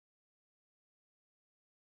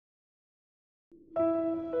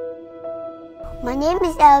My name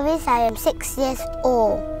is Elvis. I am 6 years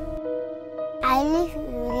old. I live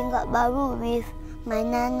in Baru with my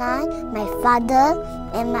nana, my father,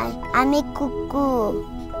 and my Ame Kuku.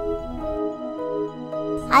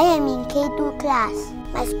 I am in K2 class.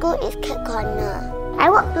 My school is Cat Corner. I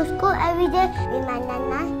walk to school every day with my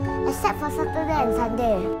nana, except for Saturday and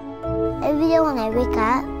Sunday. Every day when I wake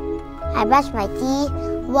up, I brush my teeth,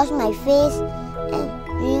 wash my face, and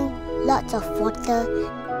drink lots of water.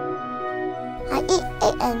 I eat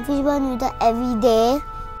egg and fishball noodle every day.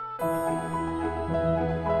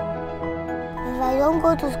 If I don't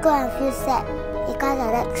go to school, I feel sad because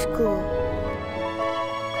I like school.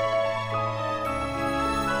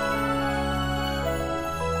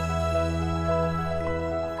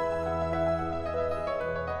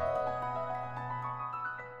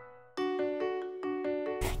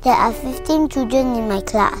 There are 15 children in my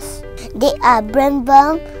class. They are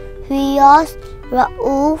Brandon, Rios,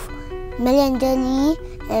 Raouf, Melanjali,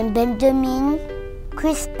 and Benjamin,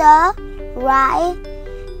 Krista, Rai,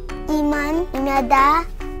 Iman, Imada,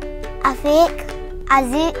 Afiq,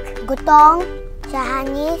 Aziz, Gutong,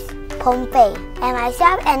 Shahanis, Pompey, and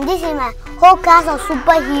myself, and this is my whole class of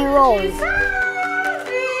superheroes.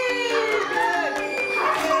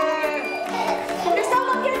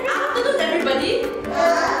 Everybody?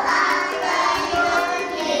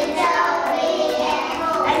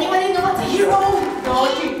 Anybody know what's a hero?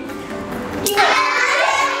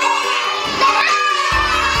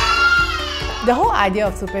 The whole idea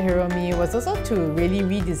of Superhero Me was also to really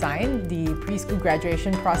redesign the preschool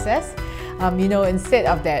graduation process. Instead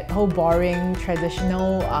of that whole boring,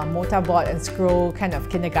 traditional mortarboard and scroll kind of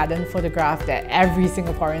kindergarten photograph that every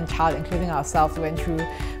Singaporean child, including ourselves, went through,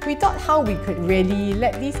 we thought how we could really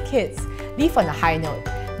let these kids leave on a high note,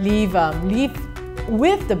 leave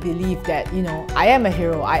with the belief that, I am a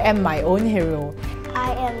hero, I am my own hero.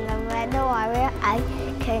 I am the weather warrior.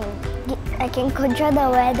 I can control the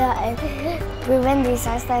weather and prevent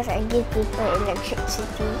disasters and give people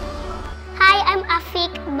electricity. Hi, I'm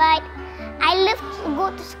Afiq, but I love to go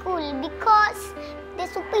to school because the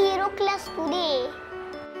superhero class today.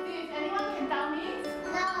 Anyone can tell me?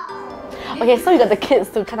 No. Okay, so we got the kids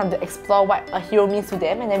to kind of explore what a hero means to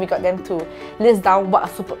them, and then we got them to list down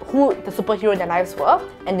who the superhero in their lives were,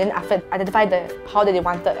 and then after identify how they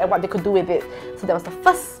wanted and what they could do with it. So that was the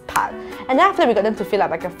first part. And then after we got them to fill out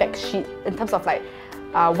like a fact sheet in terms of like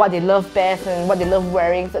what they love best and what they love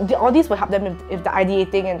wearing. So all these will help them with the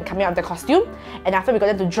ideating and coming out of their costume. And after we got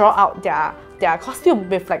them to draw out their costume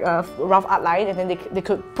with like a rough outline, and then they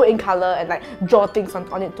could put in color and like draw things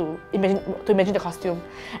on it to imagine the costume.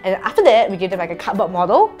 And after that, we gave them like a cardboard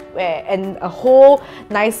model and a whole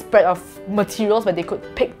nice spread of materials where they could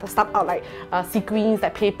pick the stuff out, like sequins,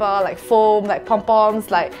 like paper, like foam, like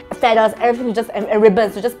pom-poms, like feathers, everything and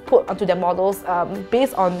ribbons to just put onto their models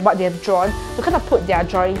based on what they have drawn, to kind of put their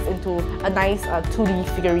drawings into a nice 2D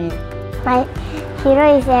figurine. My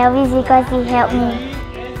hero is Elvis because he helped me.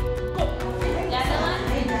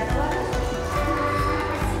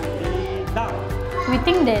 We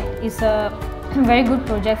think that it's a very good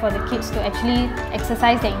project for the kids to actually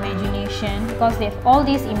exercise their imagination, because they have all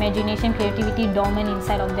this imagination, creativity dormant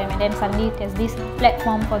inside of them, and then suddenly there's this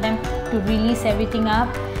platform for them to release everything up,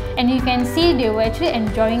 and you can see they were actually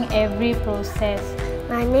enjoying every process.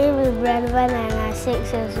 My name is Brandon and I'm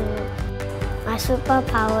 6 years old. My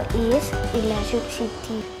superpower is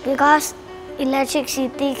electricity because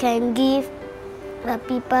electricity can give the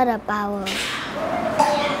people the power.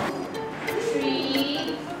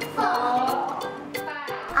 3, 4, 5.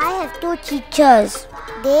 I have 2 teachers.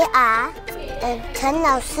 They are Chen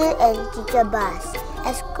Lao Shi and Teacher Bus.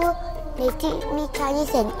 At school, they teach me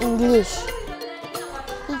Chinese and English.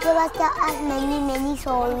 Teacher Bus tells us many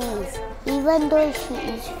stories. Even though she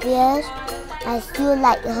is fierce, I still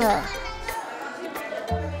like her.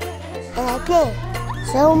 And I play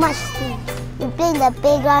so much things. We play in the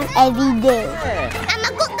playground every day. I'm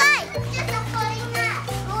a good guy.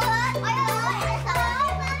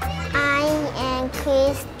 I am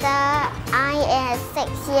Krista. I am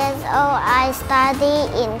 6 years old. I study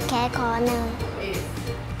in Care Corner.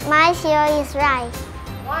 My hero is Rai.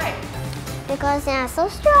 Why? Because they are so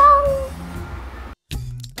strong.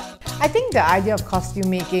 I think the idea of costume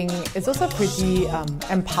making is also pretty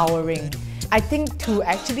empowering. I think to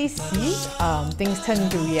actually see things turn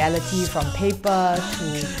into reality, from paper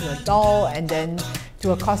to a doll and then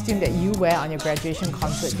to a costume that you wear on your graduation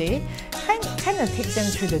concert day, kind of takes them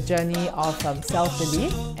through the journey of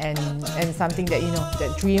self-belief and something that,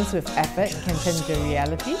 that dreams with effort can turn into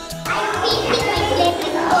reality.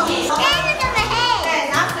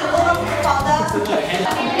 We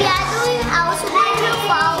are doing our superhero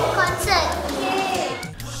for our concert.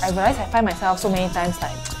 realized I find myself so many times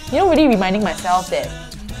like, really reminding myself that,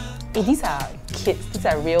 hey, these are kids, these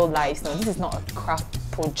are real lives, this is not a craft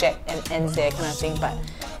project and ends there kind of thing, but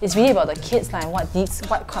it's really about the kids like what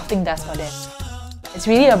crafting does for them. It's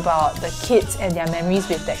really about the kids and their memories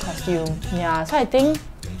with that costume. Yeah, so I think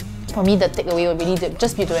for me the takeaway would really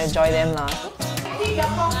just be to enjoy them lah.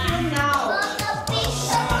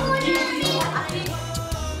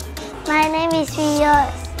 My name is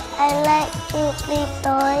Rios. I like to play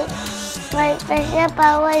toys. My special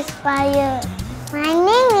power is fire. My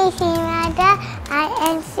name is Himada. I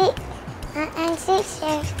am 6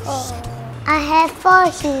 years old. I have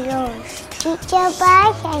 4 heroes. Teacher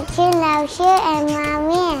Bai, Teacher Laoshi, and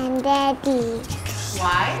Mommy and Daddy.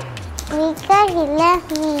 Why? Because he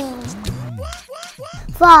loved me.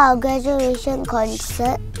 For our graduation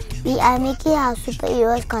concert, we are making our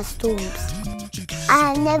superheroes costumes.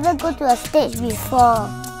 I have never gone to a stage before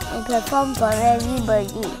and performed for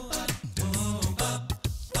everybody.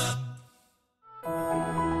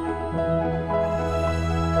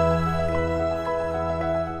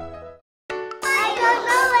 I don't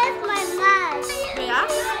know where's my mask. Yeah?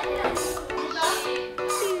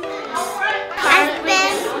 I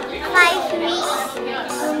spent 5 weeks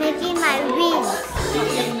to making my wings.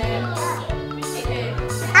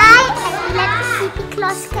 I am electricity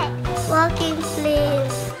cloth cat, walking flame.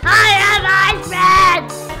 I am Iceman.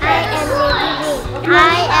 I am Lady Lee.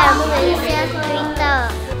 I am Princess Winter.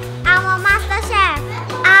 I'm a master chef.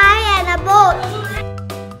 I am a boat.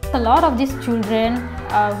 A lot of these children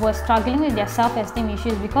were struggling with their self-esteem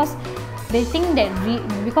issues because they think that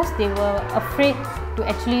because they were afraid to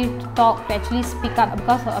actually talk, to actually speak up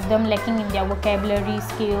because of them lacking in their vocabulary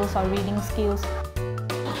skills or reading skills.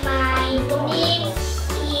 My name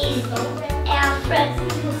is Alfred.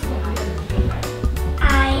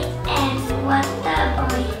 I am Water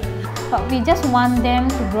Boy. But we just want them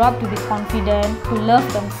to grow up to be confident, to love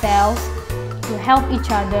themselves, to help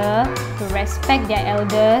each other, to respect their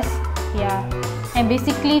elders, and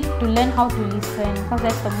basically to learn how to listen because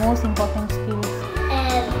that's the most important skill.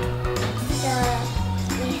 And the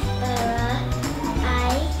whisperer,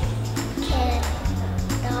 I can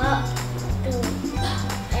talk to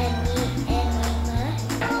any animal.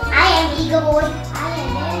 I am Eagle Boy. I am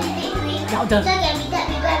very big wings. Louder. So can be that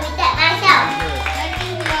people and be that myself.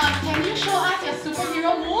 Can you show us your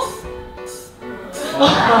superhero move?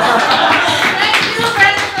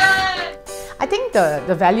 I think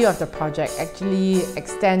the value of the project actually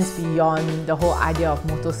extends beyond the whole idea of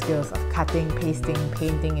motor skills of cutting, pasting,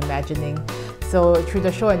 painting, imagining. So through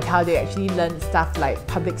the show and tell, they actually learned stuff like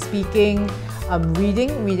public speaking,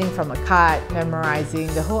 reading from a card, memorizing,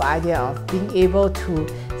 the whole idea of being able to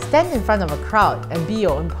stand in front of a crowd and be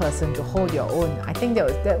your own person, to hold your own. I think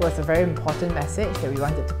that was a very important message that we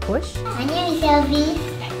wanted to push. My name is Elvis.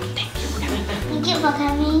 Thank you for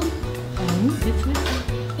coming. This is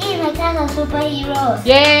my class of superheroes.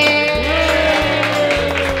 Yay!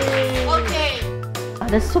 Okay.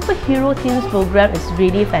 The Superhero Teams program is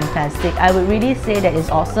really fantastic. I would really say that it's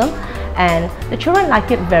awesome and the children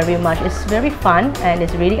like it very much. It's very fun and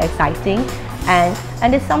it's really exciting and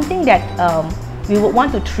it's something that we would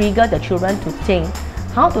want to trigger the children to think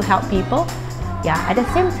how to help people. At the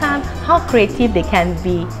same time, how creative they can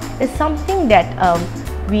be. It's something that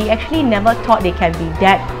we actually never thought they can be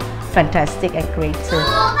that fantastic and creative.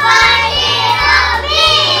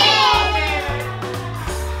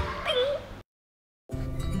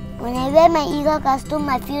 When I wear my eagle costume,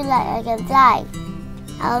 I feel like I can fly.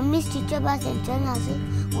 I'll miss teacher bus and Chen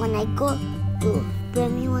when I go to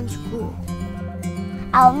primary 1 school.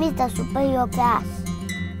 I'll miss the superhero class.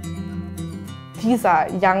 These are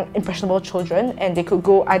young, impressionable children and they could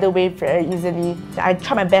go either way very easily. I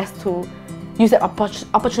try my best to use that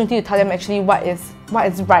opportunity to tell them actually what is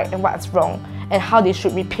right and what is wrong and how they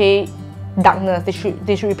should repay darkness.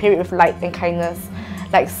 They should repay it with light and kindness.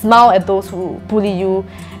 Like smile at those who bully you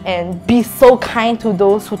and be so kind to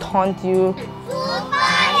those who taunt you.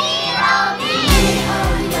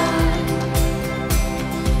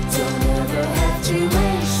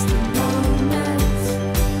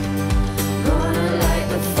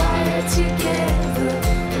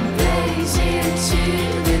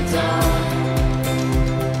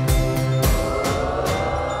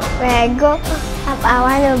 When I grow up, I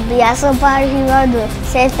want to be a superhero to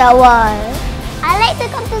save the world. I like to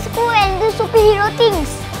come to school and do superhero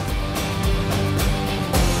things.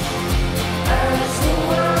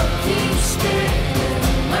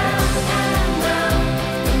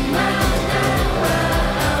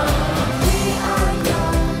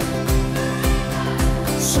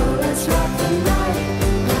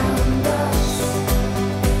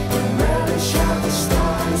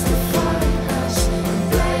 Stars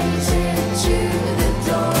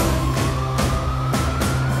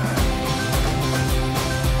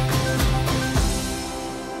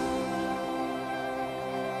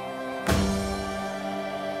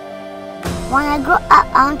When I grow up,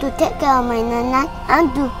 I want to take care of my nana. I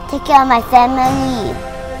want to take care of my family.